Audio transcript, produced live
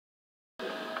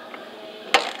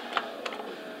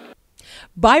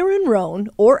Byron Roan,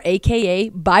 or AKA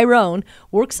Byron,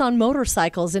 works on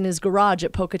motorcycles in his garage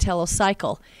at Pocatello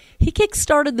Cycle. He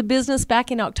kick-started the business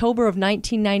back in October of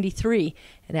 1993,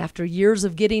 and after years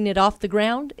of getting it off the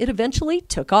ground, it eventually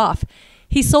took off.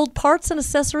 He sold parts and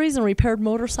accessories and repaired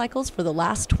motorcycles for the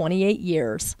last 28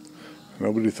 years.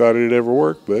 Nobody thought it'd ever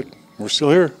work, but we're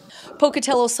still here.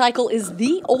 Pocatello Cycle is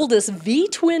the oldest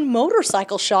V-twin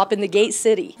motorcycle shop in the Gate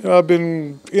City. I've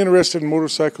been interested in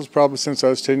motorcycles probably since I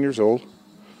was 10 years old.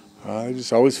 It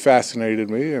just always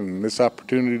fascinated me, and this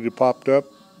opportunity popped up,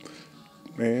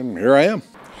 and here I am.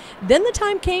 Then the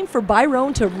time came for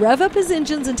Byron to rev up his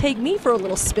engines and take me for a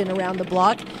little spin around the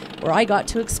block, where I got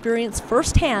to experience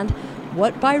firsthand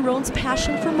what Byron's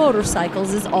passion for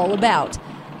motorcycles is all about.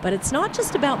 But it's not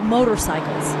just about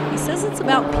motorcycles. He says it's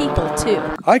about people, too.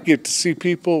 I get to see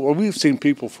people, well, we've seen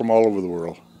people from all over the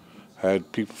world. I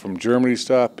had people from Germany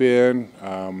stop in,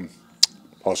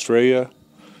 Australia,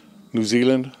 New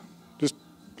Zealand,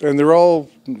 and they're all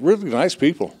really nice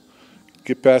people.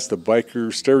 Get past the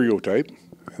biker stereotype,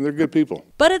 and they're good people.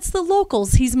 But it's the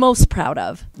locals he's most proud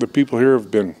of. The people here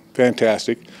have been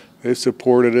fantastic. They've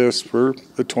supported us for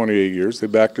the 28 years. They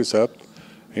backed us up.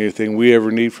 Anything we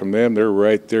ever need from them, they're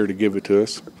right there to give it to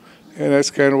us. And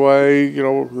that's kind of why,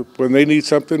 when they need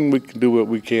something, we can do what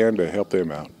we can to help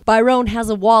them out. Byron has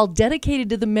a wall dedicated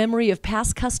to the memory of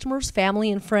past customers,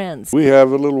 family, and friends. We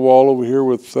have a little wall over here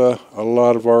with a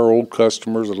lot of our old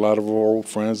customers, a lot of our old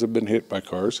friends that have been hit by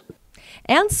cars.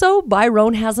 And so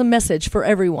Byron has a message for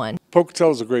everyone.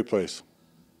 Pocatello is a great place.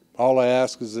 All I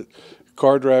ask is that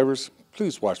car drivers,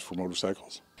 please watch for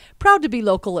motorcycles. Proud to be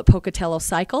local at Pocatello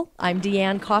Cycle. I'm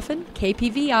Deanne Coffin,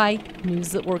 KPVI, news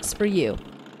that works for you.